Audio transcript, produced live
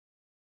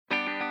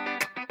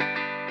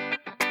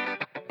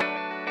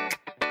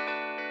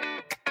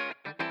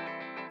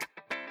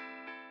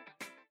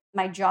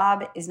My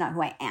job is not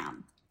who I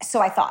am. So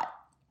I thought,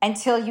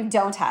 until you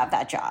don't have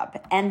that job.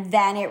 And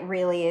then it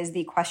really is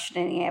the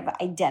questioning of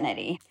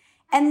identity.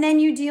 And then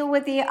you deal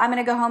with I'm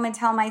going to go home and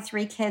tell my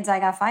 3 kids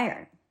I got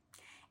fired.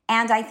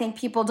 And I think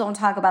people don't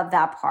talk about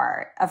that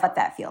part of what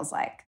that feels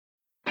like.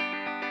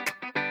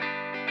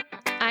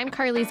 I'm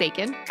Carly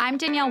Zakin. I'm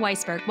Danielle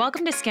Weisberg.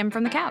 Welcome to Skim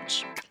from the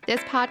Couch. This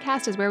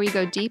podcast is where we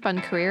go deep on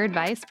career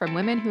advice from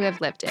women who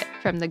have lived it.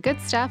 From the good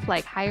stuff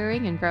like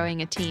hiring and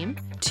growing a team,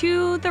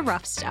 to the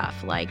rough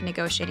stuff like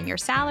negotiating your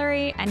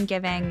salary and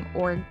giving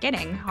or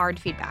getting hard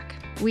feedback.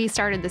 We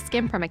started the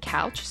Skim from a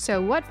Couch,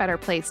 so what better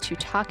place to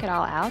talk it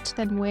all out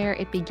than where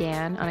it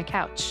began on a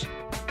couch?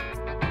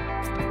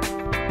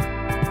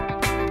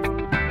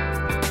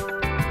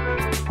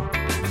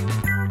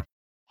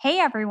 Hey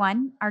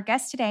everyone, our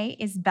guest today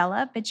is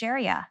Bella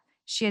Bajaria.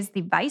 She is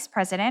the Vice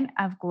President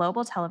of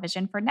Global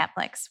Television for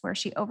Netflix, where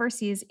she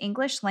oversees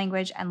English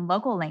language and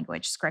local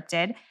language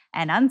scripted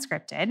and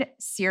unscripted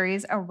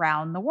series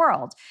around the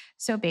world.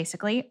 So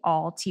basically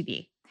all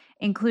TV,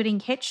 including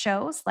hit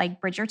shows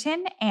like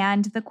Bridgerton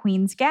and The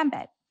Queen's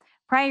Gambit.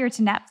 Prior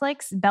to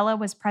Netflix, Bella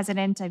was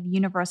president of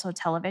Universal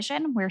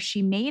Television, where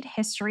she made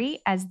history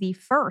as the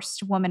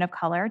first woman of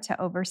color to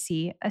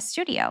oversee a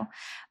studio.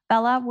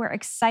 Bella, we're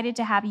excited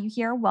to have you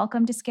here.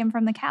 Welcome to Skim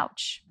from the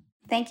Couch.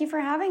 Thank you for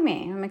having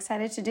me. I'm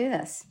excited to do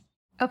this.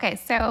 Okay,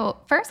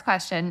 so first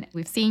question,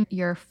 we've seen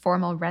your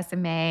formal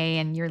resume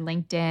and your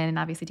LinkedIn, and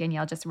obviously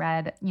Danielle just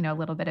read, a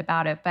little bit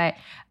about it, but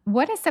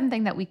what is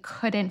something that we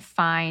couldn't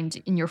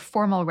find in your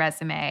formal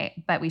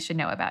resume, but we should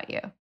know about you?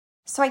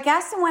 So I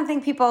guess the one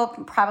thing people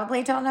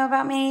probably don't know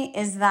about me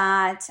is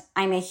that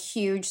I'm a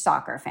huge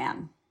soccer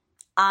fan.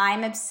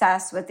 I'm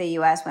obsessed with the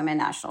U.S. women's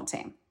national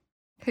team.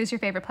 Who's your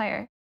favorite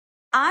player?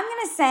 I'm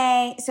going to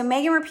say, so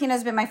Megan Rapinoe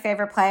has been my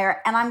favorite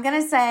player, and I'm going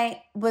to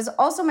say was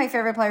also my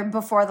favorite player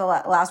before the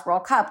last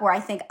World Cup, where I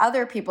think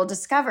other people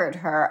discovered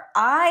her.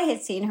 I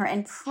had seen her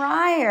in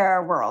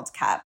prior World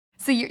Cup.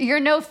 So you're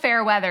no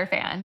fair weather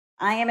fan.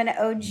 I am an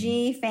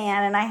OG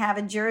fan, and I have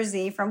a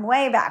jersey from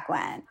way back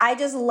when. I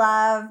just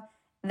love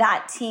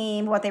that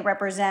team, what they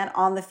represent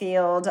on the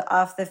field,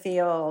 off the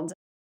field.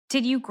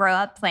 Did you grow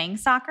up playing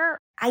soccer?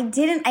 I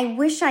didn't. I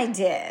wish I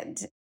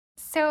did.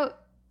 So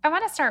I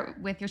want to start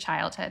with your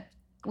childhood.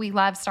 We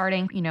love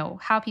starting,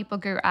 how people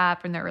grew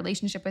up and their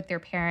relationship with their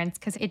parents,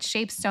 because it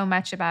shapes so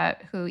much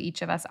about who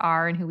each of us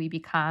are and who we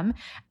become.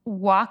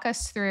 Walk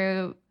us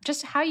through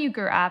just how you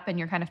grew up and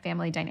your kind of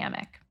family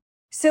dynamic.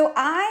 So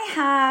I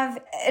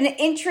have an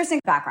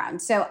interesting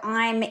background. So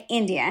I'm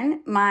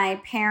Indian.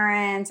 My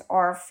parents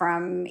are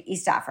from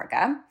East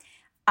Africa.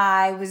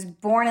 I was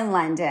born in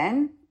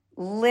London,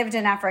 lived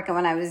in Africa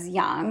when I was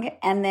young,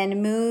 and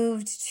then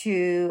moved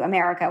to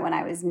America when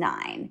I was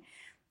 9.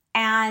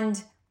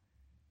 And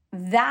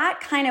that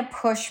kind of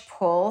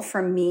push-pull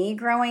for me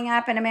growing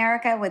up in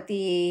America with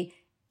the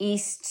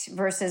East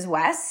versus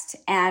West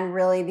and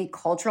really the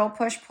cultural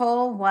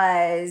push-pull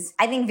was,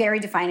 I think, very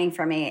defining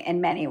for me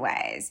in many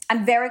ways.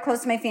 I'm very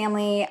close to my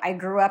family. I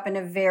grew up in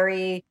a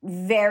very,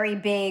 very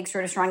big,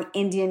 sort of strong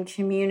Indian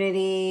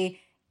community,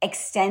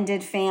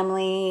 extended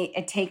family.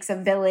 It takes a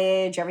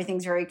village.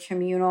 Everything's very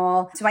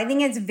communal. So I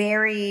think it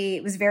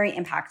was very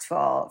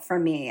impactful for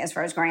me as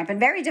far as growing up and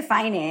very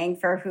defining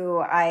for who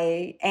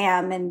I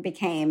am and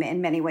became in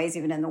many ways,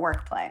 even in the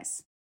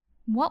workplace.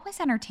 What was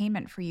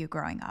entertainment for you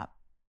growing up?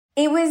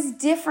 It was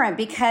different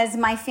because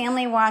my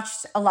family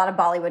watched a lot of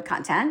Bollywood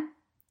content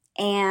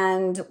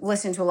and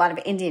listened to a lot of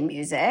Indian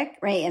music,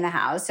 right, in the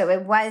house. So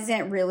it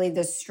wasn't really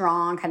the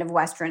strong kind of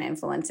Western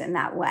influence in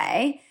that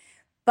way.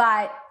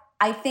 But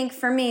I think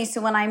for me, so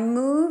when I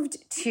moved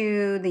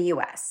to the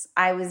US,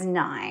 I was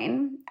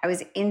 9. I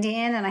was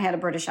Indian and I had a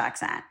British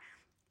accent.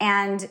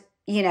 And,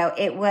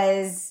 it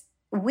was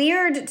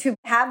weird to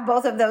have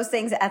both of those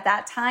things at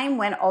that time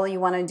when all you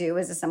want to do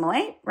is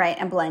assimilate, right,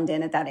 and blend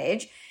in at that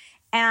age.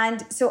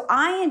 And so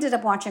I ended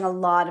up watching a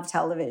lot of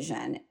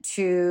television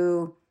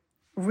to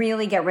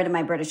really get rid of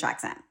my British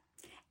accent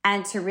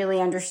and to really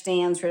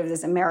understand sort of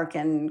this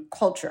American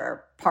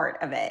culture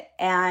part of it.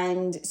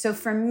 And so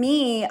for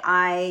me,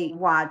 I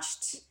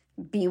watched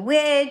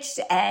Bewitched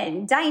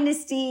and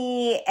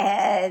Dynasty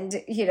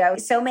and,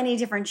 so many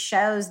different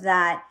shows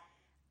that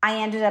I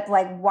ended up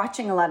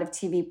watching a lot of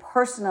TV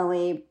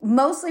personally,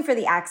 mostly for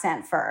the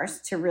accent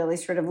first to really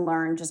sort of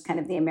learn just kind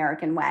of the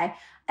American way.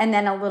 And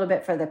then a little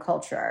bit for the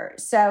culture.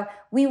 So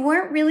we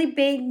weren't really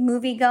big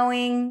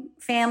movie-going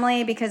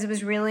family because it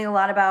was really a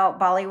lot about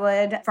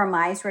Bollywood for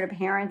my sort of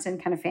parents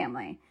and kind of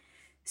family.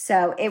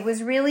 So it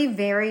was really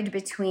varied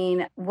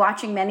between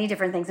watching many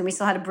different things. And we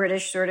still had a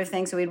British sort of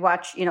thing. So we'd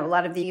watch, a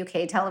lot of the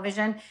UK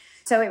television.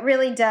 So it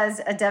really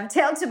does a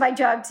dovetail to my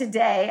job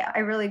today. I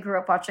really grew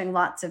up watching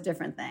lots of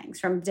different things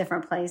from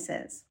different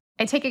places.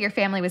 I take it your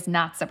family was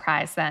not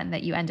surprised then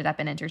that you ended up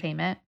in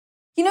entertainment?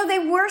 They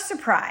were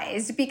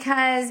surprised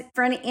because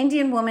for an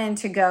Indian woman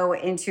to go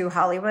into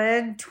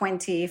Hollywood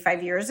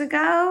 25 years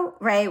ago,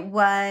 right,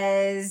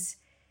 was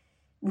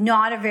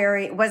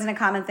it wasn't a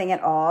common thing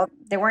at all.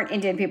 There weren't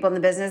Indian people in the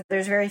business.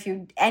 There's very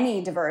few,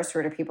 any diverse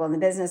sort of people in the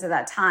business at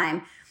that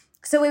time.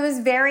 So it was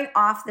very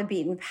off the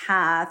beaten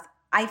path.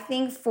 I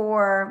think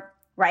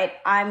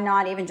I'm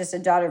not even just a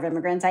daughter of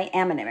immigrants, I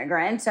am an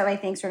immigrant. So I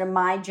think sort of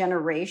my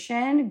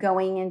generation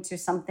going into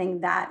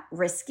something that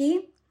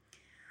risky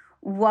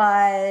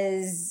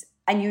was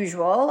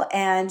unusual.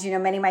 And,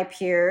 many of my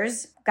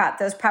peers got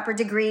those proper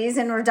degrees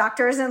and were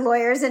doctors and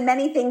lawyers and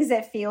many things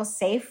that feel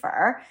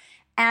safer.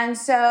 And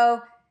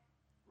so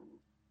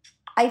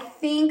I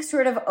think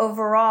sort of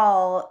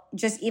overall,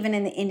 just even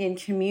in the Indian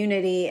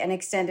community and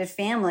extended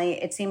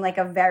family, it seemed like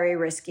a very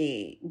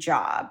risky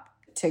job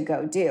to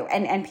go do.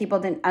 And people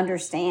didn't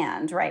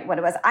understand, right, what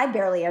it was. I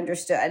barely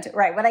understood,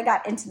 right, when I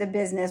got into the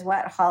business,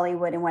 what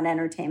Hollywood and what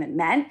entertainment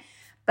meant.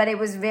 But it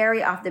was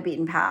very off the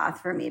beaten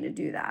path for me to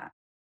do that.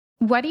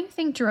 What do you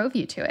think drove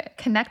you to it?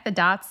 Connect the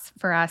dots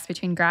for us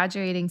between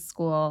graduating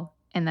school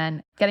and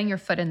then getting your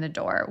foot in the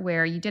door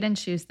where you didn't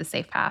choose the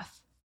safe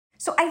path.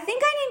 So I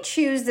think I didn't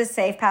choose the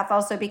safe path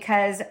also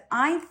because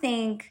I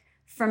think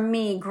for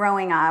me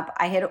growing up,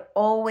 I had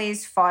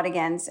always fought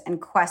against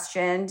and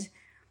questioned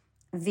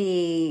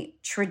the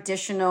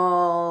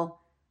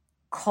traditional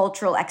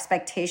cultural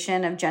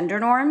expectation of gender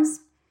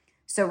norms.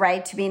 So,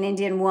 right, to be an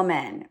Indian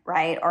woman,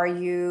 right? Are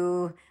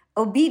you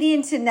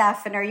obedient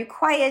enough and are you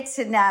quiet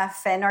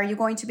enough and are you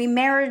going to be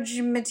marriage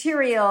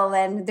material?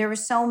 And there were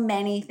so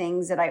many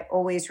things that I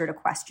always sort of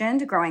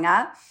questioned growing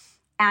up.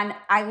 And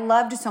I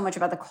loved so much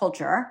about the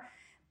culture,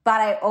 but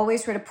I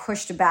always sort of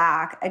pushed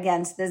back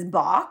against this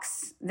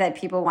box that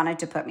people wanted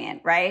to put me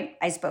in, right?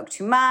 I spoke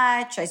too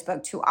much, I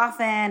spoke too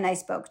often, I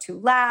spoke too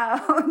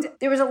loud.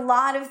 There was a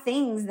lot of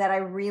things that I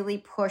really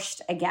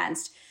pushed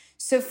against.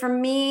 So for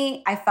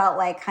me, I felt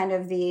like kind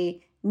of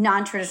the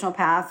non-traditional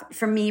path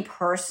for me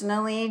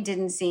personally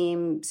didn't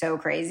seem so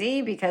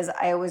crazy because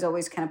I was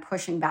always kind of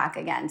pushing back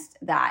against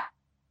that.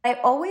 I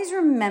always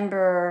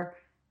remember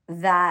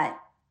that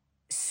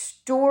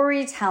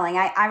storytelling.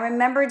 I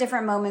remember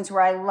different moments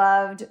where I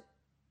loved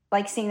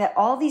like seeing that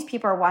all these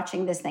people are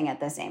watching this thing at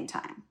the same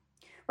time,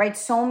 right?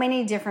 So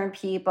many different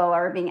people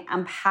are being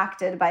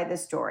impacted by the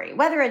story,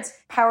 whether it's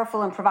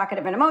powerful and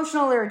provocative and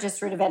emotional or just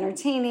sort of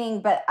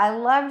entertaining. But I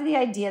loved the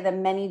idea that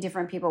many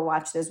different people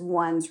watch this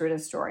one sort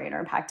of story and are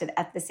impacted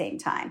at the same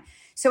time.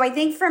 So I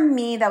think for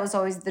me, that was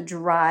always the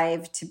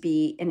drive to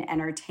be in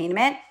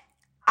entertainment.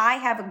 I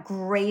have a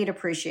great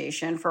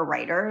appreciation for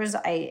writers.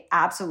 I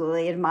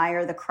absolutely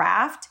admire the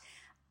craft.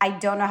 I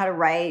don't know how to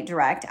write,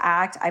 direct,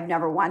 act. I've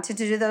never wanted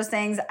to do those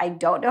things. I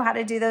don't know how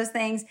to do those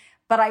things.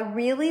 But I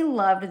really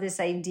loved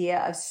this idea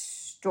of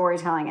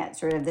storytelling at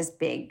sort of this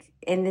big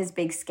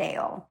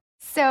scale.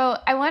 So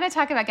I want to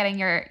talk about getting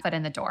your foot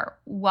in the door.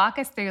 Walk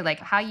us through like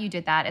how you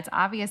did that. It's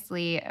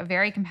obviously a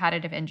very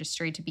competitive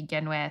industry to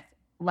begin with,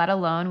 let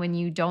alone when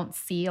you don't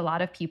see a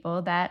lot of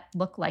people that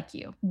look like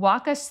you.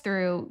 Walk us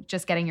through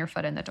just getting your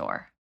foot in the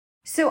door.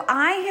 So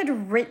I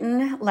had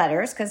written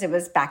letters because it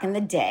was back in the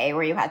day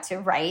where you had to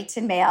write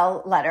and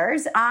mail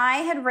letters. I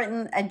had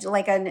written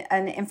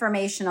an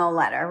informational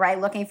letter, right?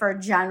 Looking for a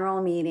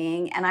general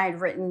meeting. And I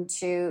had written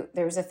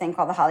there was a thing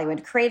called the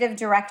Hollywood Creative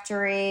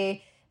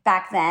Directory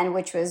back then,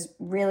 which was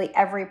really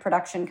every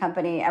production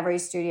company, every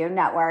studio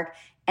network.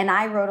 And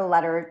I wrote a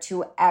letter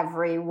to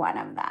every one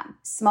of them,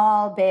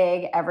 small,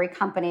 big, every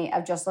company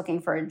of just looking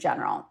for a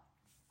general.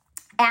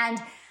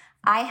 And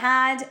I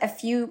had a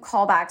few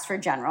callbacks for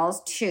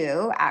generals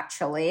too,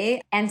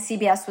 actually, and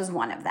CBS was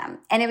one of them.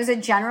 And it was a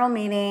general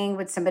meeting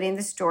with somebody in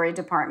the story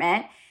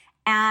department.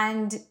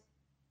 And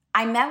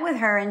I met with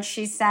her and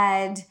she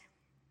said,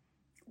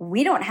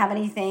 we don't have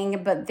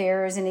anything, but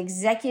there's an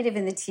executive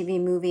in the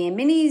TV, movie, and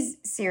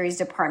miniseries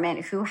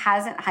department who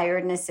hasn't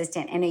hired an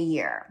assistant in a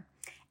year.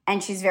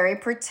 And she's very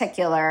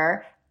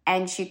particular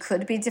and she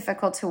could be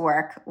difficult to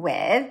work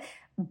with,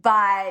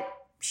 but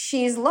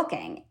she's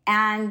looking.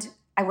 And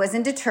I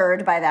wasn't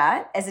deterred by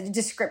that as a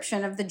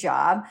description of the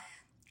job.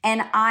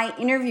 And I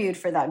interviewed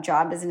for that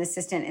job as an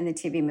assistant in the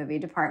TV movie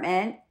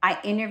department. I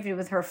interviewed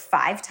with her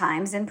 5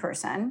 times in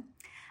person.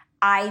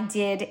 I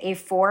did a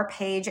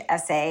 4-page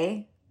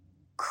essay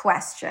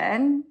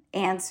question,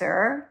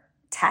 answer,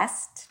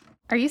 test.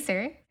 Are you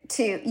serious?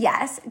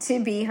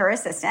 To be her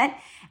assistant.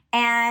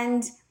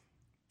 And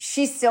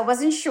she still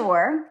wasn't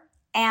sure.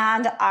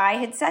 And I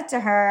had said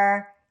to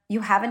her,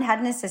 you haven't had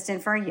an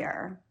assistant for a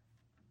year.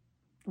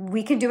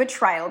 We can do a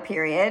trial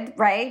period,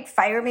 right?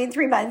 Fire me in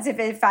 3 months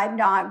if I'm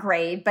not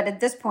great. But at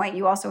this point,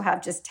 you also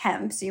have just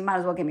temp, so you might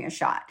as well give me a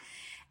shot.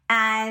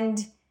 And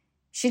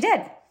she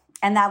did.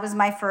 And that was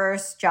my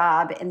first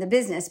job in the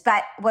business.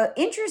 But what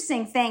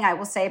interesting thing I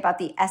will say about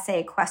the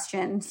essay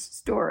question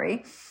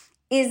story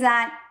is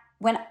that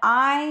when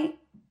I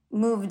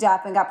moved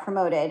up and got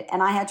promoted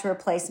and I had to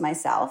replace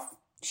myself,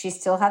 she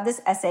still had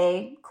this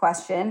essay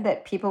question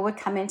that people would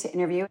come in to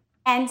interview.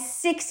 And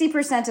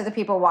 60% of the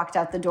people walked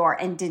out the door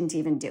and didn't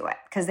even do it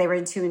because they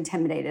were too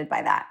intimidated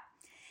by that.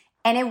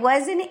 And it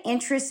was an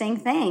interesting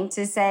thing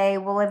to say,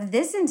 well, if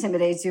this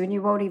intimidates you and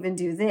you won't even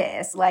do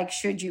this, like,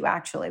 should you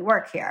actually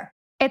work here?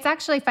 It's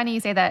actually funny you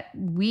say that.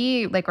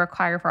 We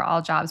require for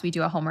all jobs, we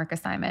do a homework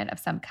assignment of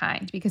some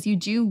kind because you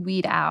do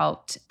weed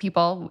out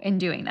people in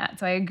doing that.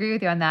 So I agree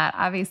with you on that.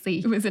 Obviously,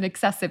 it was an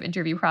excessive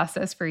interview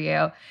process for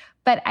you.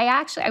 But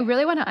I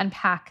really want to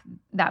unpack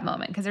that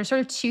moment because there's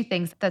sort of two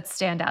things that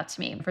stand out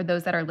to me for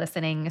those that are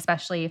listening,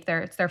 especially if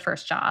it's their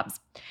first jobs.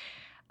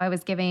 I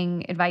was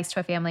giving advice to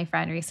a family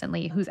friend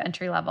recently who's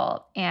entry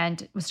level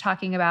and was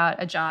talking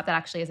about a job that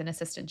actually is an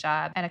assistant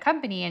job at a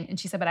company. And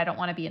she said, but I don't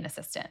want to be an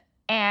assistant.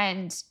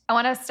 And I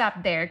want to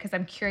stop there because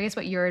I'm curious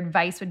what your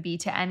advice would be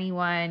to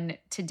anyone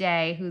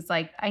today who's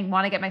like, I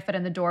want to get my foot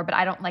in the door, but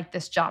I don't like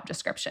this job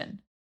description.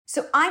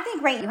 So I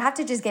think, right, you have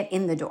to just get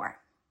in the door.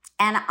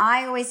 And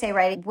I always say,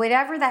 right,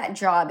 whatever that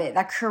job is,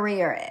 that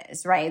career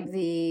is, right,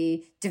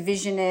 the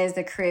division is,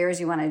 the careers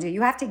you want to do,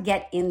 you have to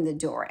get in the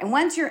door. And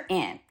once you're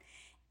in,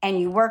 and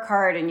you work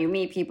hard and you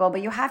meet people,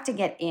 but you have to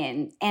get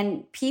in.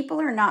 And people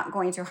are not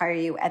going to hire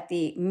you at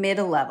the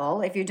middle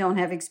level if you don't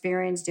have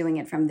experience doing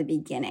it from the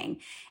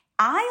beginning.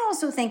 I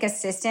also think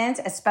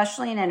assistants,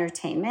 especially in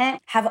entertainment,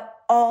 have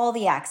all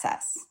the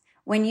access.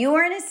 When you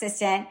are an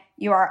assistant,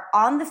 you are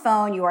on the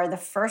phone, you are the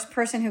first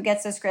person who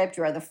gets the script,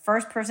 you are the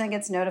first person that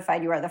gets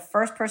notified, you are the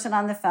first person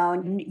on the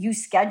phone, you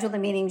schedule the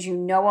meetings, you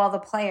know all the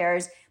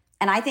players.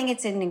 And I think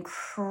it's an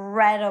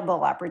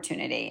incredible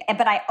opportunity.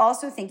 But I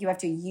also think you have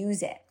to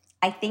use it.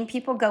 I think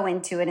people go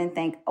into it and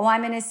think, oh,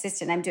 I'm an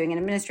assistant, I'm doing an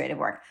administrative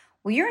work.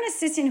 Well, you're an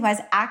assistant who has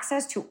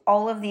access to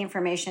all of the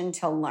information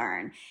to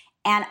learn.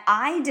 And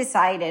I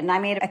decided, and I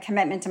made a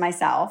commitment to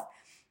myself,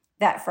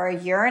 that for a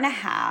year and a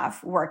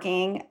half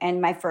working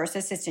in my first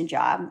assistant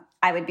job,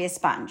 I would be a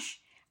sponge.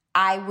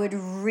 I would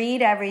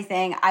read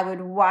everything, I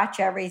would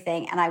watch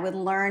everything, and I would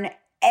learn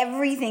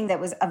everything that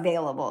was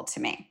available to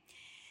me.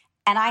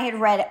 And I had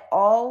read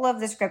all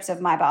of the scripts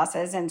of my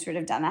bosses and sort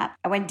of done that.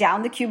 I went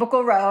down the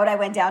cubicle road. I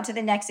went down to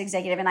the next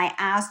executive and I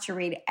asked to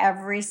read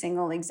every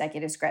single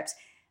executive scripts.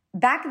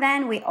 Back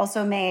then, we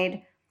also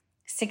made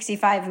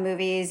 65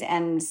 movies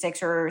and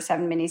 6 or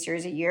 7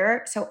 miniseries a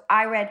year. So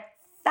I read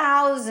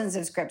thousands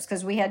of scripts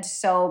because we had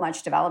so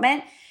much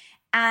development.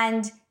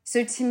 And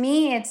so to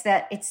me, it's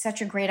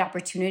such a great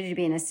opportunity to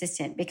be an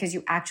assistant because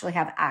you actually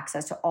have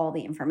access to all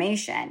the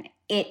information.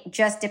 It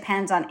just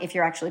depends on if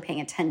you're actually paying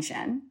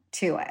attention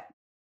to it.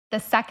 The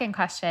second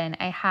question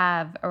I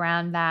have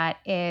around that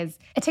is,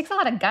 it takes a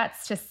lot of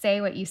guts to say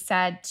what you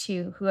said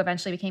to who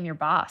eventually became your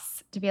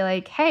boss, to be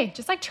like, hey,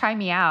 just try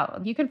me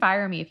out. You can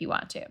fire me if you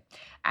want to.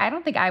 I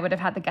don't think I would have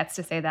had the guts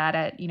to say that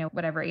at,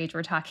 whatever age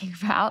we're talking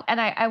about. And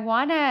I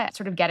want to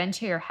sort of get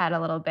into your head a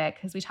little bit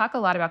because we talk a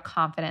lot about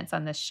confidence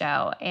on this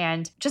show.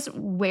 And just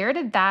where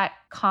did that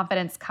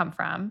confidence come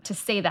from to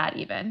say that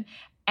even?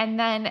 And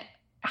then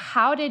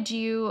how did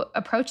you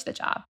approach the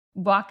job?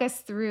 Walk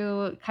us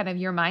through kind of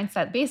your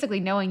mindset, basically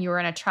knowing you were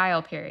in a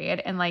trial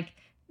period. And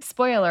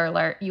spoiler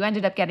alert, you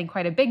ended up getting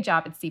quite a big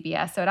job at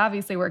CBS. So it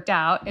obviously worked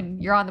out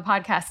and you're on the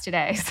podcast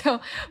today. So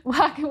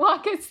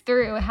walk us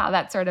through how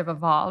that sort of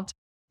evolved.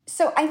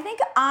 So I think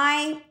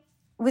I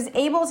was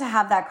able to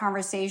have that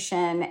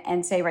conversation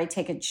and say, right,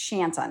 take a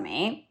chance on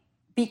me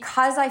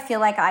because I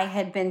feel like I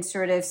had been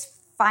sort of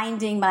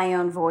finding my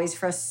own voice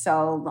for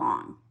so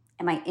long.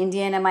 Am I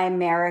Indian? Am I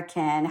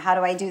American? How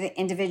do I do the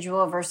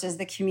individual versus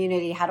the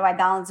community? How do I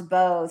balance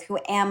both? Who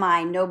am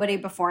I? Nobody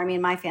before me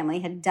in my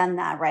family had done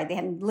that, right? They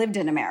hadn't lived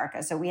in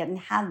America, so we hadn't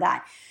had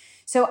that.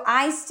 So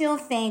I still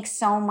think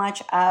so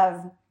much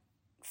of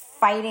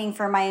fighting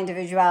for my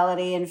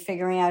individuality and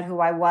figuring out who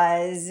I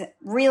was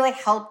really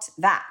helped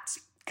that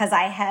because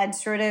I had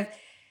sort of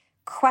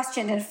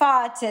questioned and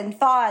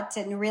thought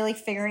and really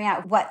figuring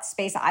out what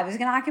space I was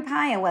going to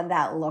occupy and what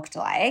that looked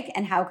like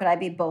and how could I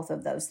be both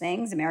of those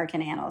things,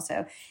 American and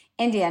also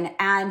Indian.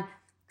 And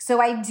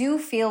so I do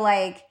feel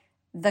like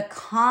the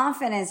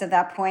confidence at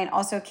that point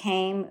also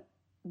came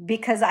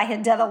because I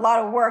had done a lot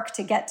of work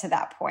to get to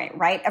that point,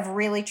 right? Of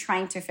really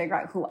trying to figure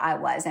out who I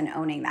was and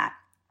owning that.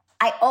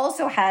 I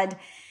also had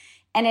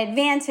an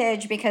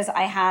advantage because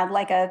I had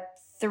a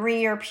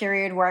 3-year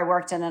period where I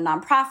worked in a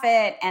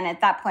nonprofit. And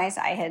at that point,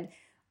 I had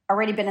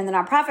already been in the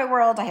nonprofit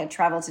world. I had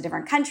traveled to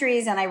different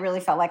countries and I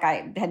really felt like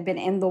I had been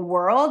in the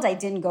world. I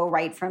didn't go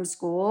right from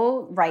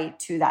school right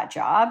to that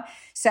job.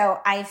 So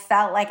I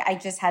felt like I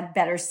just had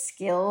better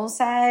skill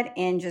set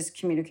in just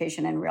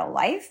communication in real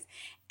life.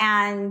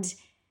 And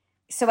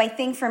so I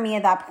think for me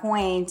at that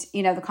point,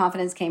 the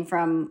confidence came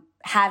from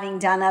having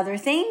done other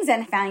things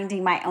and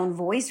finding my own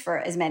voice for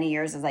as many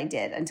years as I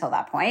did until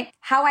that point.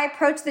 How I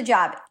approached the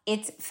job,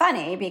 it's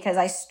funny because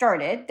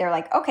they're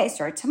like, okay,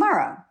 start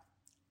tomorrow.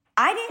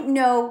 I didn't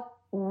know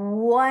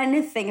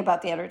one thing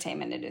about the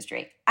entertainment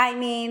industry. I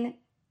mean,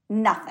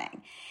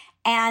 nothing.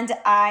 And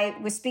I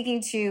was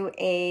speaking to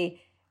a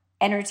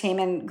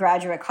entertainment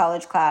graduate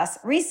college class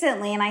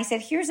recently, and I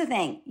said, here's the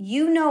thing.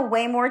 You know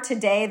way more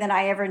today than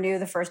I ever knew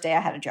the first day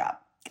I had a job.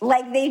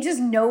 They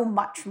just know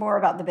much more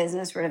about the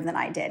business sort of than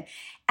I did.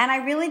 And I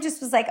really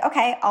just was like,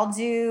 okay, I'll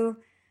do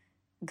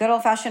good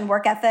old-fashioned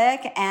work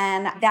ethic.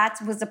 And that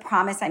was the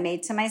promise I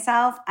made to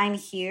myself. I'm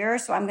here,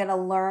 so I'm going to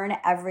learn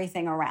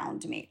everything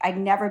around me. I'd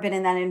never been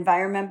in that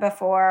environment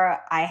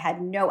before. I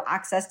had no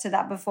access to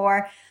that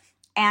before.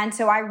 And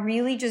so I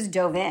really just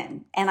dove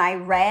in, and I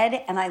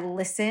read and I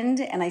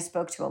listened and I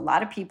spoke to a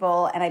lot of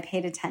people and I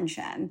paid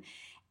attention.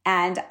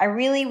 And I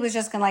really was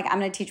just going to I'm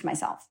going to teach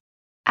myself.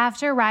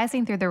 After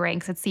rising through the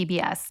ranks at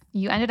CBS,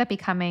 you ended up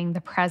becoming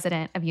the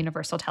president of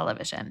Universal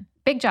Television.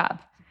 Big job.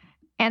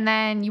 And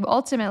then you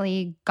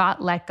ultimately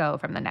got let go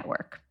from the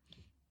network.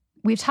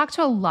 We've talked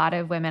to a lot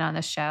of women on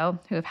the show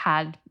who have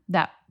had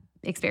that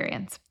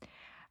experience.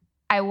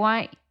 I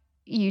want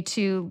you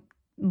to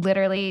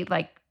literally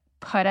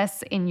put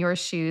us in your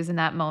shoes in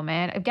that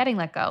moment of getting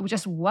let go.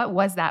 Just what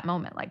was that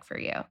moment like for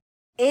you?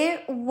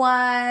 It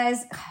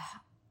was,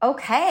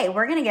 okay,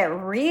 we're going to get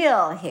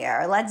real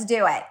here. Let's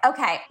do it.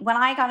 Okay, when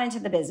I got into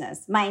the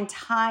business, my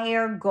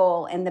entire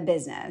goal in the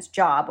business,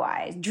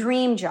 job-wise,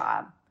 dream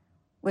job,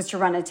 was to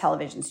run a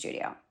television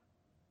studio.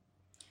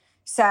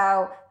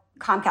 So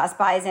Comcast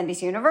buys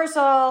NBC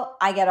Universal.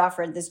 I get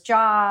offered this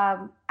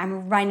job.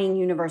 I'm running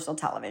Universal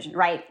Television,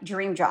 right?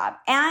 Dream job.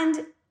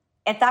 And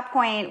at that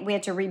point, we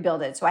had to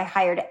rebuild it. So I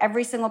hired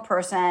every single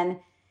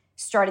person,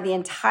 started the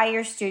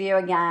entire studio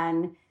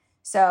again.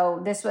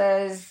 So this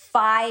was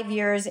 5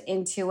 years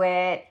into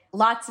it.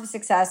 Lots of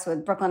success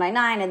with Brooklyn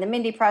Nine-Nine and the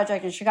Mindy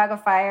Project and Chicago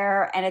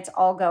Fire. And it's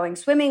all going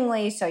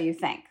swimmingly, so you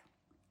think.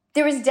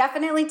 There was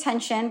definitely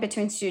tension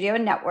between studio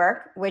and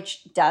network,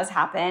 which does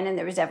happen. And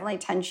there was definitely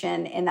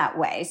tension in that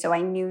way. So I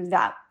knew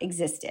that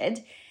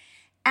existed.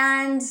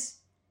 And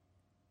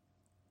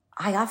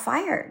I got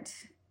fired.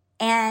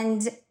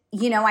 And,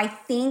 I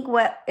think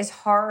what is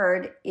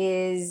hard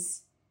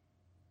is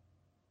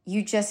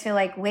you just feel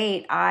like,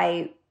 wait,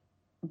 I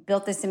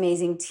built this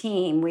amazing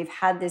team. We've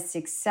had this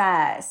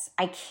success.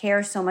 I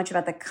care so much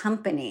about the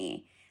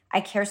company.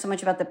 I care so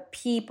much about the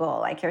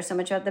people. I care so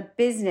much about the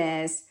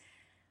business.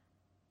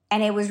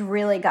 And it was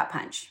really gut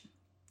punch.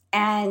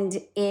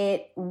 And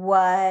it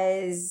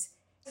was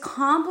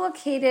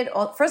complicated.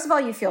 First of all,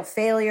 you feel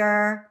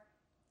failure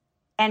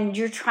and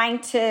you're trying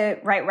to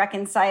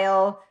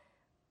reconcile.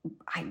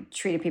 I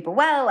treated people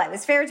well. I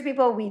was fair to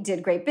people. We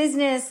did great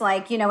business,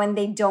 and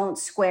they don't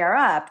square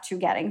up to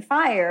getting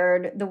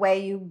fired the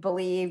way you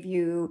believe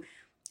you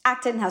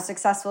acted and how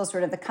successful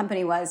sort of the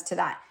company was to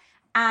that.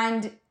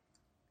 And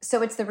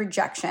so it's the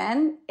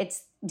rejection.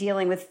 It's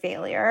dealing with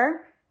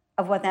failure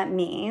of what that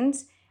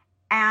means.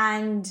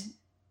 And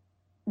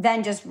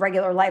then just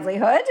regular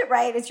livelihood,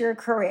 right? It's your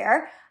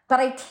career. But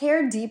I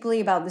care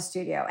deeply about the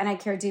studio and I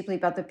care deeply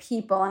about the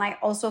people. And I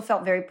also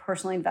felt very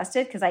personally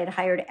invested because I had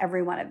hired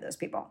every one of those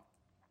people.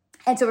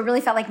 And so it really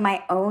felt like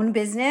my own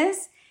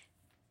business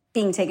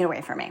being taken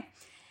away from me.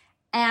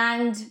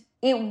 And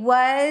it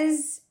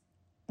was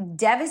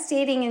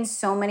devastating in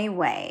so many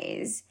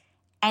ways.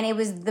 And it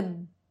was the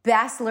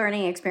best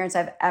learning experience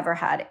I've ever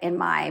had in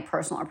my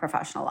personal or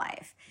professional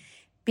life.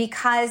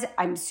 Because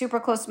I'm super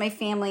close to my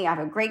family. I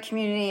have a great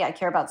community. I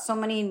care about so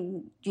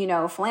many,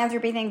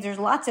 philanthropy things. There's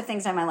lots of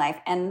things in my life.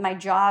 And my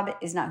job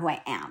is not who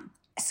I am.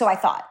 So I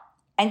thought,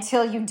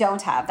 until you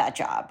don't have that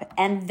job.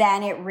 And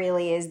then it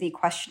really is the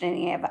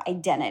questioning of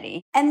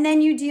identity. And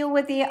then you deal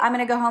with I'm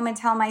going to go home and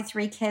tell my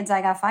 3 kids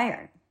I got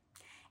fired.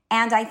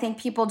 And I think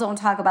people don't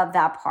talk about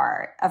that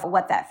part of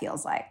what that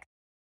feels like.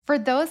 For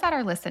those that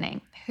are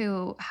listening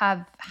who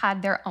have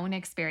had their own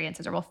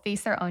experiences or will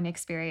face their own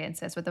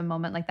experiences with a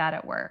moment like that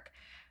at work,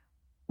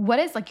 what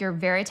is your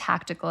very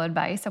tactical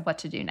advice of what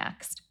to do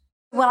next?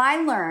 What I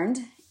learned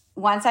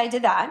once I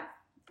did that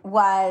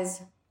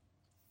was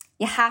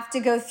you have to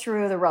go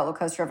through the roller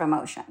coaster of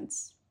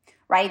emotions,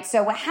 right?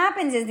 So what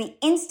happens is the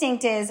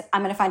instinct is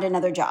I'm going to find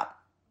another job.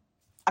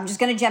 I'm just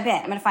going to jump in.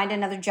 I'm going to find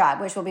another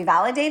job, which will be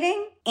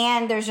validating.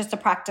 And there's just a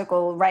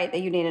practical, right, that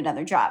you need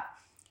another job.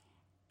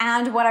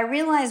 And what I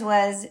realized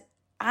was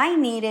I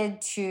needed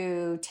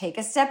to take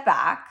a step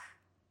back,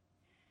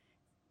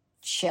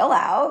 chill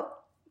out,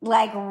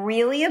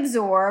 really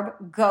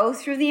absorb, go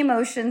through the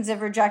emotions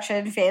of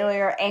rejection,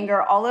 failure,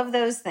 anger, all of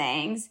those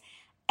things,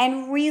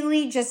 and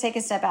really just take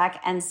a step back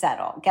and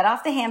settle. Get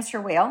off the hamster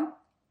wheel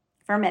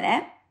for a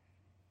minute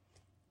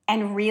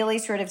and really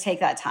sort of take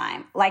that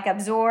time,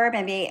 absorb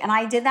and and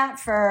I did that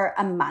for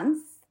a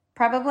month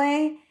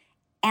probably.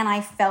 And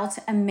I felt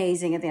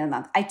amazing at the end of the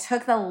month. I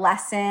took the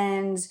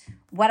lessons,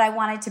 what I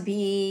wanted to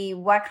be,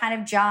 what kind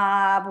of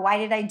job, why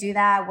did I do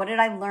that? What did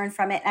I learn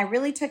from it? And I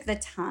really took the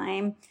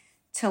time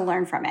to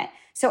learn from it.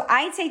 So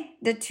I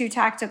take the 2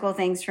 tactical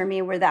things for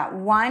me were that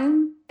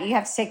one, you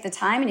have to take the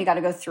time and you got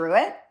to go through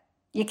it.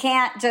 You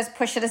can't just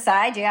push it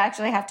aside. You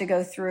actually have to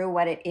go through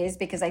what it is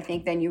because I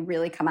think then you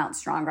really come out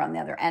stronger on the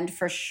other end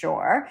for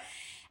sure.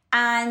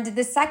 And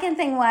the second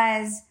thing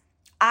was,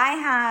 I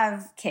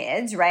have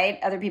kids, right?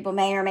 Other people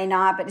may or may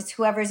not, but it's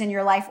whoever's in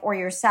your life or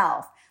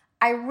yourself.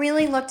 I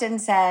really looked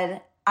and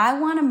said, I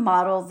want to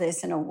model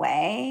this in a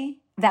way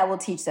that will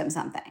teach them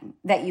something,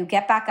 that you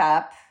get back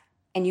up,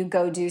 and you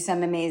go do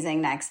some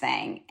amazing next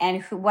thing.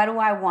 And what do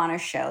I want to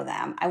show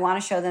them? I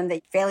want to show them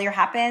that failure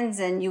happens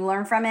and you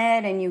learn from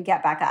it and you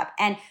get back up.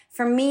 And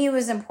for me, it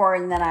was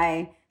important that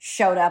I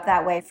showed up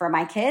that way for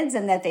my kids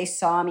and that they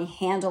saw me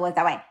handle it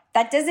that way.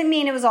 That doesn't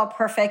mean it was all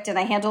perfect and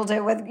I handled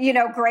it with,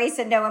 grace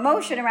and no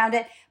emotion around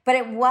it. But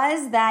it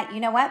was that,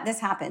 this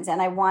happens.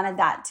 And I wanted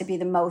that to be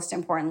the most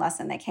important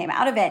lesson that came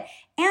out of it.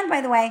 And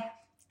by the way,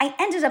 I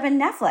ended up in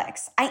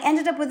Netflix. I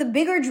ended up with a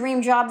bigger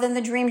dream job than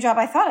the dream job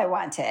I thought I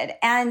wanted.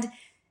 And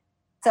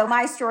so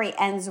my story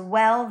ends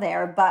well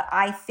there, but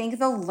I think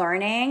the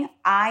learning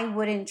I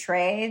wouldn't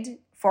trade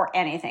for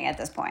anything at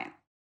this point.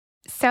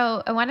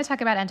 So I want to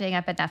talk about ending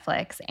up at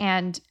Netflix.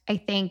 And I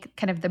think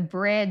kind of the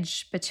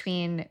bridge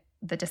between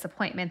the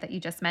disappointment that you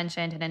just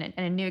mentioned and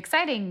a new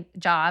exciting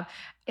job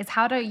is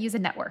how to use a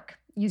network.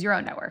 Use your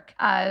own network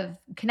of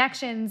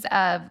connections,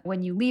 of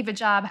when you leave a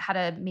job, how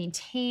to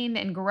maintain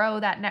and grow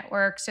that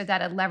network so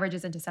that it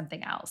leverages into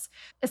something else,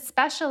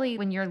 especially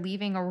when you're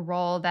leaving a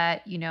role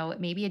that,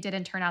 maybe it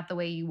didn't turn out the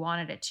way you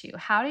wanted it to.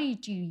 How do you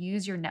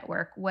use your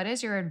network? What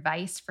is your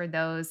advice for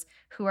those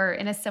who are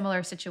in a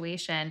similar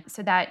situation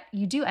so that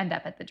you do end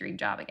up at the dream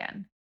job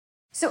again?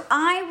 So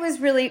I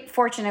was really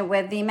fortunate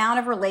with the amount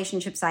of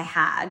relationships I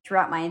had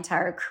throughout my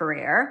entire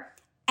career.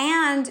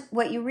 And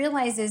what you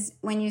realize is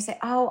when you say,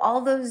 oh,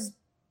 all those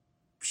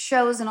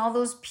shows and all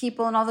those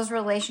people and all those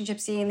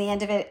relationships, see, in the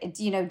end of it,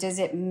 does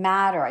it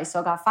matter? I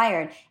still got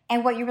fired.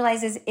 And what you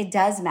realize is it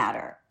does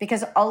matter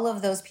because all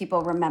of those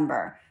people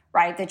remember,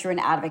 right, that you're an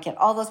advocate.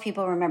 All those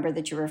people remember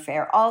that you were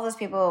fair. All those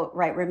people,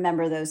 right,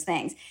 remember those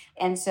things.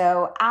 And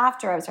so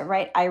after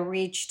I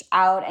reached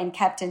out and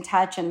kept in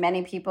touch, and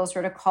many people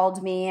sort of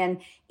called me.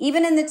 And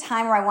even in the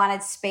time where I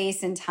wanted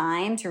space and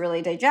time to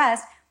really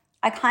digest,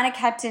 I kind of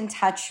kept in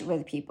touch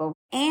with people.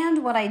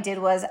 And what I did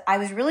was I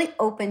was really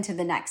open to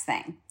the next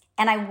thing.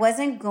 And I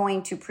wasn't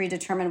going to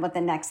predetermine what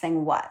the next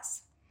thing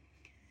was.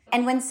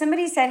 And when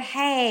somebody said,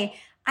 hey,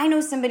 I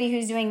know somebody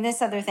who's doing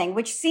this other thing,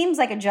 which seems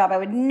like a job I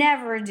would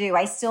never do,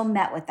 I still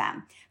met with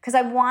them because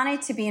I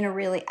wanted to be in a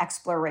really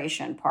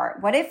exploration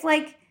part. What if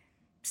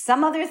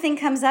some other thing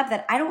comes up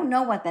that I don't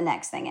know what the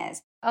next thing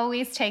is?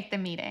 Always take the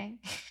meeting.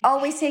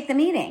 Always take the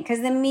meeting,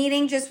 because the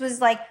meeting just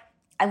was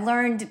I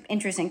learned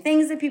interesting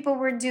things that people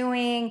were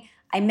doing.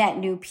 I met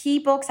new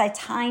people because I had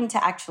time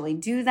to actually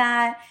do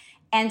that.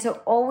 And to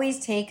always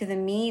take the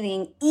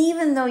meeting,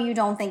 even though you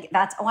don't think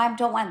I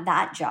don't want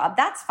that job.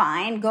 That's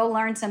fine. Go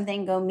learn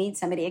something, go meet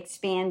somebody,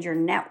 expand your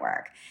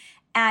network.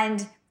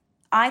 And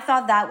I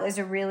thought that was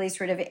a really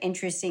sort of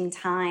interesting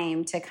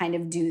time to kind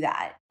of do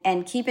that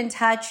and keep in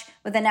touch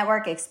with the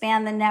network,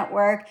 expand the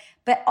network,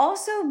 but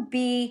also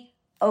be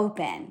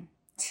open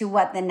to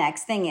what the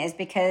next thing is,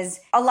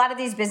 because a lot of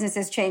these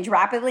businesses change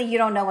rapidly. You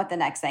don't know what the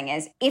next thing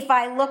is. If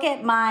I look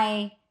at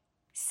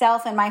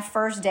myself and my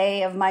first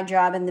day of my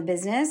job in the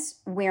business,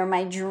 where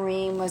my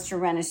dream was to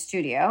run a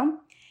studio,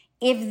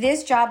 if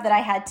this job that I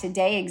had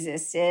today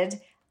existed,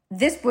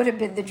 this would have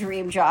been the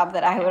dream job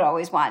that I would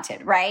always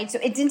wanted, right? So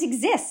it didn't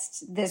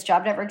exist. This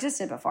job never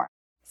existed before.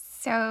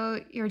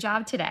 So your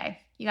job today,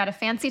 you got a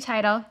fancy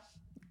title,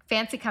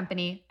 fancy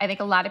company. I think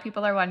a lot of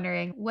people are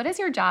wondering, what is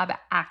your job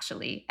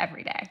actually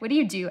every day? What do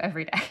you do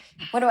every day?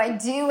 What do I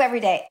do every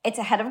day? It's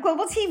a head of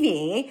global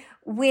TV,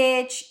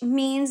 which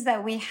means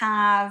that we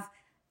have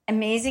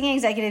amazing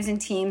executives and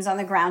teams on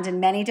the ground in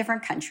many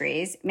different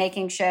countries,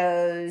 making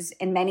shows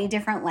in many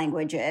different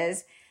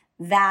languages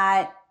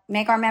that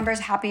make our members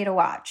happy to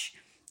watch.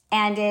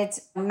 And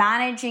it's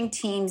managing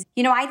teams.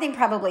 I think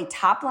probably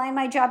top line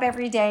my job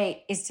every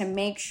day is to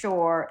make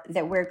sure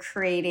that we're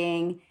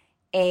creating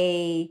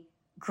a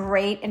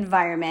great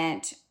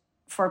environment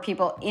for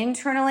people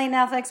internally at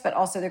Netflix, but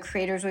also the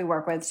creators we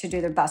work with to do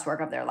the best work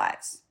of their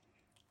lives.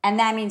 And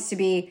that means to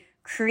be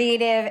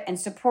creative and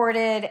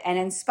supported and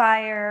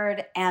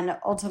inspired, and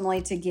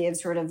ultimately to give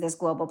sort of this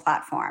global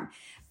platform.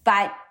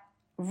 But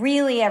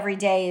really every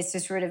day is to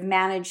sort of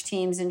manage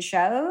teams and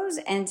shows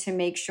and to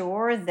make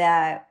sure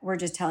that we're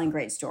just telling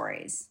great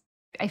stories.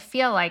 I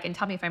feel like, and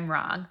tell me if I'm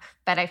wrong,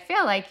 but I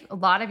feel like a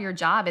lot of your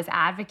job is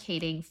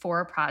advocating for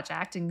a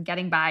project and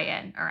getting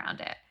buy-in around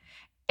it.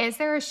 Is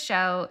there a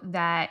show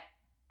that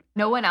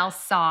no one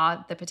else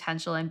saw the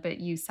potential in, but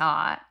you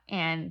saw it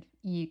and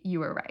you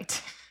were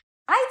right?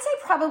 I'd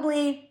say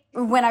probably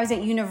when I was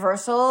at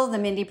Universal, the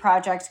Mindy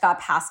Project got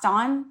passed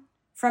on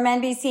from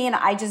NBC, and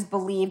I just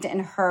believed in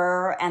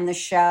her and the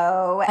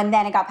show. And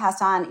then it got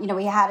passed on.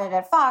 We had it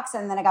at Fox,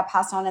 and then it got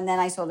passed on, and then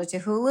I sold it to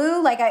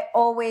Hulu. I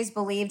always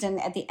believed,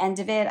 and at the end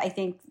of it, I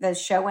think the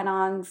show went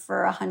on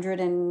for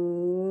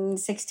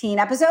 116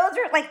 episodes,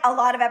 or a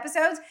lot of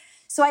episodes.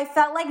 So I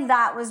felt like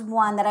that was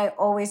one that I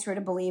always sort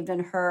of believed in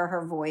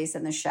her voice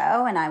in the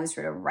show, and I was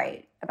sort of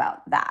right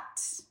about that.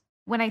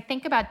 When I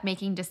think about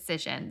making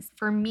decisions,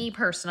 for me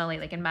personally,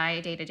 in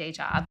my day-to-day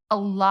job, a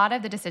lot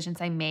of the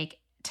decisions I make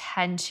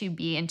tend to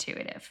be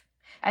intuitive.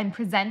 I'm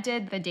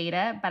presented the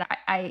data, but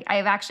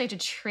I've actually had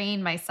to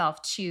train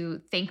myself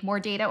to think more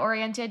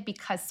data-oriented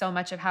because so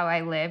much of how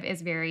I live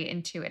is very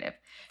intuitive.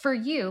 For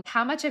you,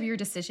 how much of your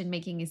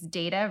decision-making is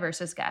data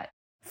versus gut?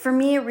 For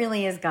me, it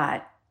really is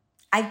gut.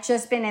 I've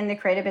just been in the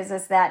creative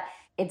business that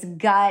it's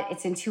gut,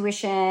 it's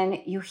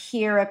intuition. You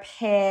hear a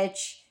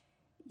pitch,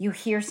 you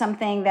hear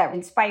something that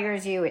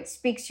inspires you, it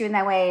speaks to you in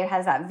that way, it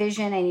has that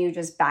vision, and you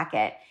just back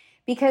it.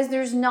 Because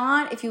there's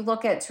not, if you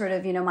look at sort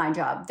of, my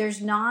job,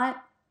 there's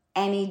not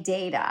any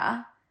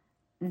data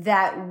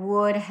that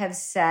would have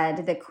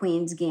said that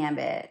Queen's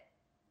Gambit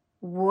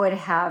would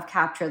have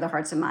captured the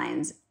hearts and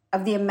minds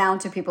of the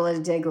amount of people that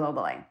it did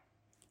globally.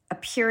 A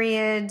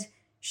period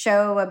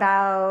show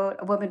about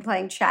a woman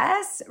playing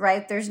chess,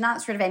 right? There's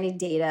not sort of any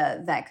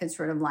data that could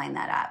sort of line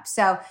that up.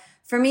 So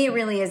for me, it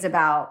really is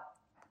about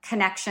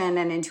connection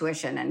and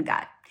intuition and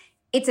gut.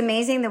 It's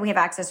amazing that we have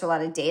access to a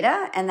lot of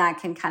data and that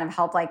can kind of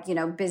help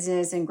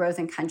business and growth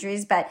in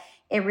countries. But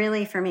it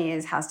really, for me,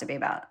 has to be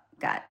about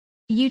gut.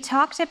 You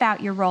talked about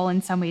your role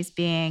in some ways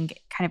being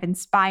kind of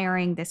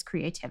inspiring this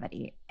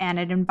creativity and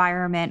an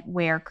environment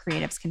where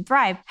creatives can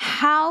thrive.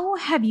 How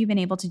have you been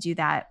able to do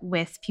that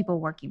with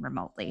people working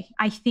remotely?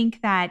 I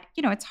think that,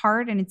 it's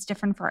hard and it's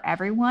different for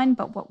everyone,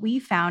 but what we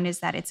found is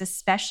that it's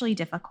especially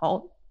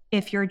difficult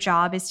if your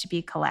job is to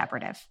be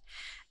collaborative,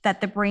 that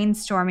the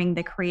brainstorming,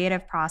 the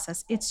creative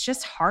process, it's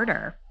just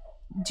harder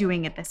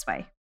doing it this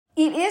way.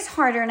 It is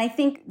harder. And I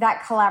think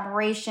that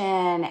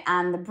collaboration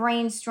and the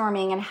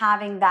brainstorming and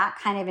having that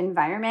kind of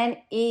environment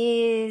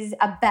is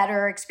a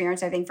better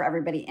experience, I think, for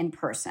everybody in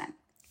person.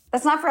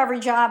 That's not for every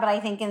job, but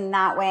I think in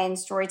that way, in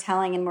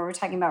storytelling and when we're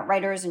talking about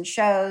writers and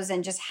shows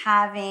and just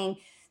having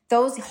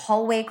those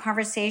hallway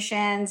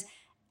conversations,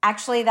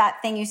 actually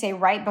that thing you say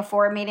right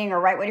before a meeting or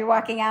right when you're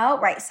walking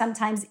out, right,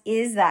 sometimes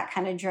is that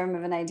kind of germ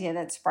of an idea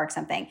that sparks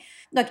something.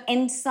 Look,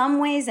 in some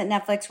ways at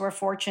Netflix, we're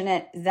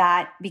fortunate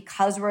that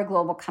because we're a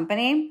global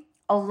company,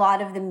 a lot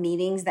of the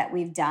meetings that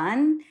we've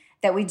done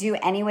that we do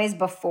anyways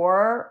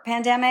before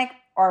pandemic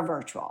are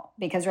virtual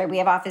because, right, we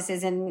have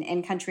offices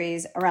in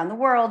countries around the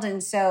world.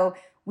 And so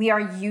we are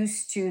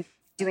used to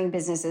doing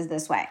businesses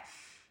this way.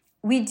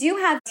 We do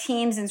have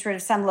teams in sort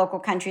of some local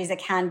countries that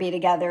can be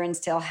together and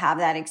still have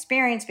that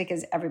experience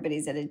because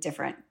everybody's at a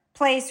different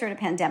place sort of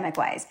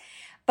pandemic-wise.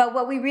 But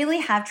what we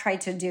really have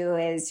tried to do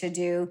is to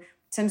do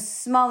some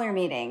smaller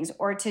meetings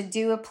or to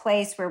do a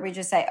place where we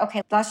just say,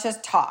 okay, let's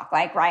just talk.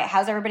 Right,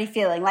 how's everybody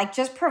feeling?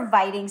 Just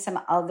providing some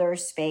other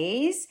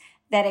space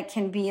that it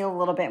can be a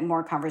little bit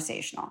more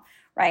conversational,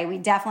 right? We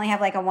definitely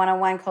have a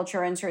one-on-one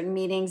culture in certain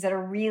meetings that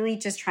are really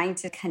just trying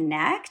to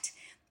connect.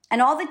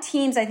 And all the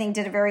teams, I think,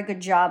 did a very good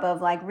job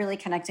of really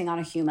connecting on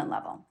a human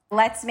level.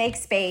 Let's make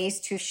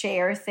space to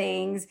share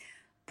things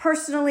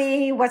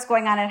personally, what's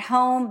going on at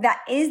home.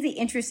 That is the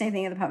interesting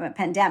thing of the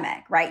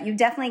pandemic, right? You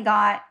definitely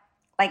got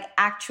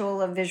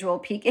actual visual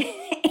peek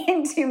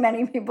into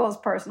many people's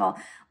personal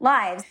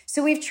lives.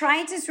 So we've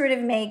tried to sort of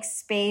make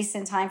space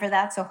and time for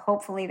that. So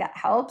hopefully that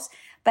helps.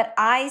 But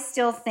I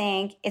still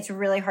think it's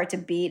really hard to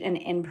beat an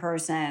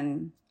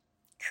in-person,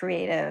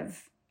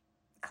 creative,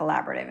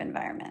 collaborative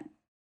environment.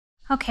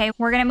 Okay,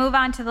 we're going to move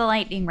on to the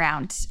lightning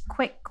round.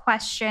 Quick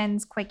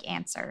questions, quick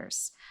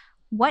answers.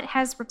 What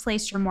has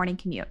replaced your morning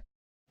commute?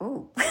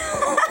 Ooh.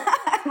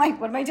 I'm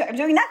what am I doing? I'm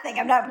doing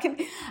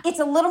nothing. It's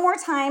a little more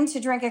time to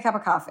drink a cup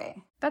of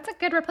coffee. That's a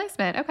good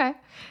replacement. Okay.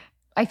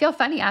 I feel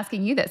funny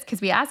asking you this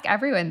because we ask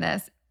everyone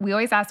this. We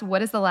always ask,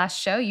 what is the last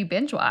show you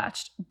binge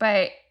watched?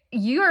 But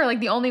you are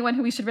the only one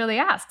who we should really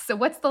ask. So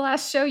what's the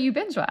last show you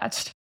binge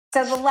watched?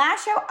 So the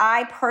last show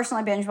I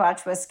personally binge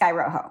watched was Sky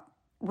Rojo,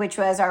 which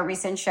was our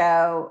recent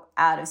show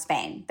out of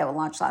Spain that will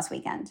launch last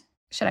weekend.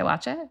 Should I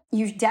watch it?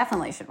 You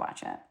definitely should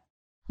watch it.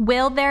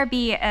 Will there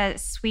be a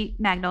Sweet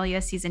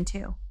Magnolia season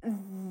 2?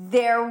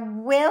 There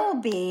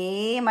will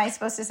be. Am I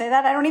supposed to say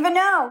that? I don't even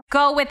know.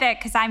 Go with it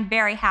because I'm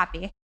very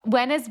happy.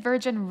 When is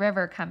Virgin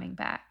River coming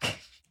back?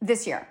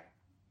 This year.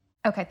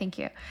 Okay, thank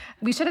you.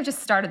 We should have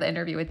just started the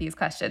interview with these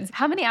questions.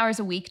 How many hours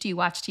a week do you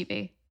watch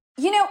TV?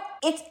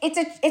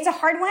 It's a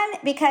hard one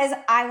because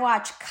I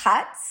watch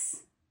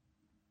cuts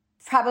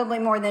probably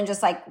more than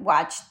just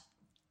watch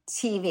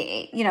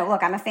TV.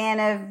 Look, I'm a fan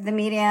of the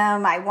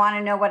medium. I want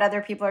to know what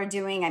other people are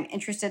doing. I'm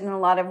interested in a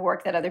lot of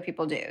work that other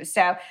people do.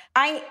 So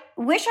I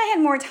wish I had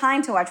more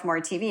time to watch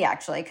more TV,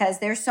 actually, because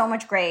there's so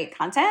much great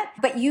content.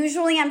 But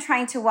usually I'm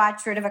trying to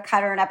watch sort of a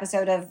cut or an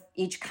episode of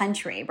each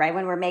country, right,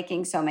 when we're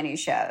making so many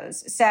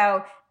shows.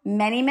 So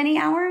many, many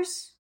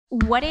hours.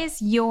 What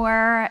is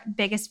your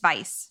biggest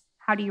vice?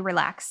 How do you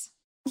relax?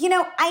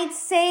 I'd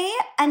say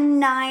a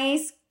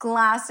nice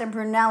glass of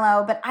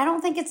Brunello, but I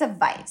don't think it's a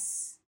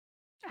vice.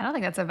 I don't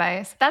think that's a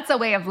vice. That's a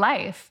way of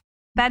life.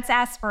 That's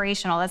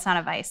aspirational. That's not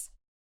a vice.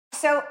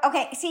 So,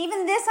 okay. See,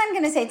 even this, I'm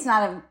going to say it's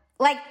not a,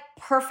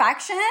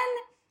 perfection.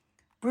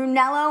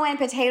 Brunello and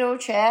potato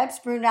chips,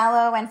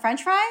 Brunello and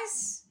French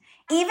fries,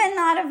 even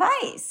not a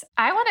vice.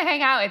 I want to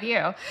hang out with you.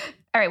 All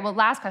right. Well,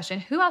 last question.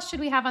 Who else should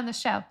we have on the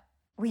show?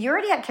 We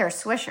already had Kara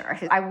Swisher,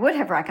 who I would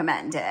have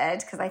recommended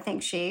because I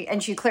think she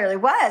clearly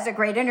was a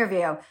great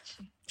interview.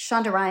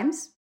 Shonda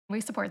Rhimes. We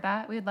support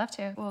that. We'd love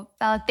to. Well,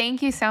 Bella,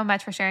 thank you so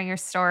much for sharing your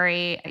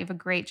story. You have a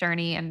great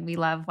journey and we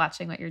love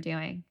watching what you're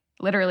doing.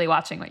 Literally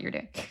watching what you're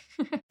doing.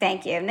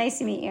 Thank you. Nice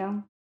to meet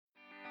you.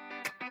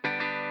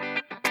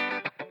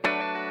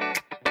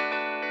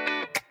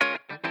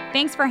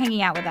 Thanks for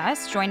hanging out with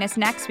us. Join us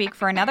next week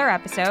for another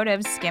episode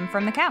of Skim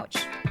from the Couch.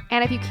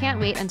 And if you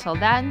can't wait until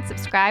then,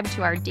 subscribe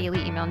to our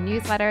daily email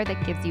newsletter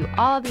that gives you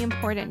all of the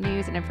important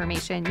news and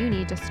information you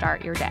need to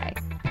start your day.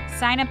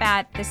 Sign up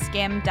at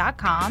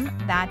theskimm.com.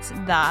 That's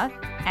the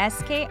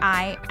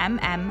SKIMM.com.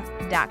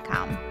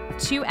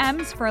 2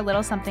 M's for a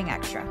little something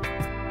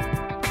extra.